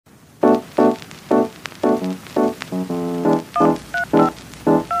Hey.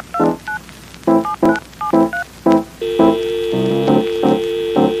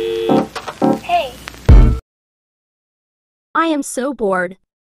 I am so bored.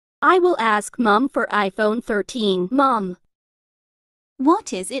 I will ask Mom for iPhone 13. Mom,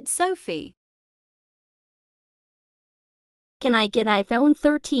 What is it, Sophie? can I get iPhone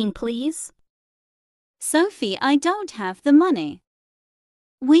 13 please? Sophie, I don't have the money.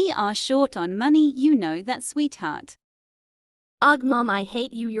 We are short on money, you know that, sweetheart. Ugh, Mom, I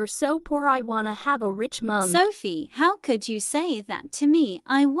hate you. You're so poor. I wanna have a rich mom. Sophie, how could you say that to me?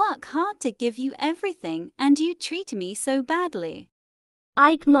 I work hard to give you everything and you treat me so badly.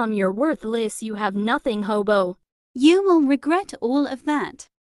 Ike, Mom, you're worthless. You have nothing, hobo. You will regret all of that.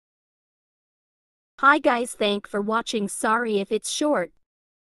 Hi guys, thank for watching. Sorry if it's short.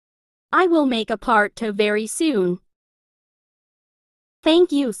 I will make a part 2 very soon.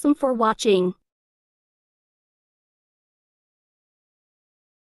 Thank you so for watching.